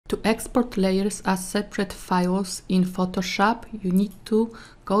To export layers as separate files in Photoshop, you need to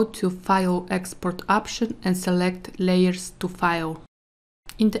go to File Export option and select Layers to File.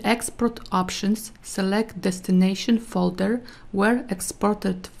 In the Export options, select Destination folder where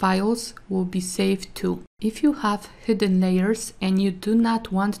exported files will be saved to. If you have hidden layers and you do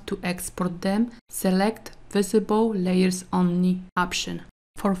not want to export them, select Visible Layers Only option.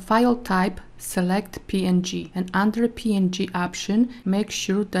 For file type, select PNG, and under PNG option, make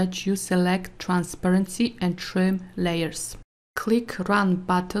sure that you select Transparency and Trim Layers. Click Run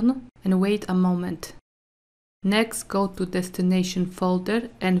button and wait a moment. Next, go to Destination folder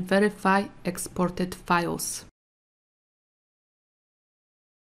and verify exported files.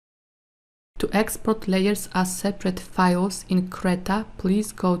 To export layers as separate files in Krita,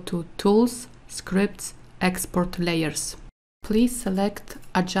 please go to Tools, Scripts, Export Layers. Please select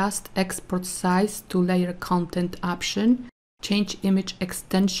Adjust Export Size to Layer Content option. Change image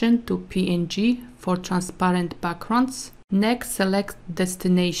extension to PNG for transparent backgrounds. Next, select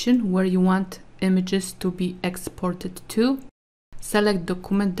Destination where you want images to be exported to. Select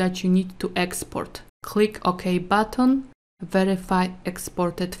document that you need to export. Click OK button. Verify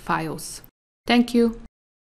exported files. Thank you.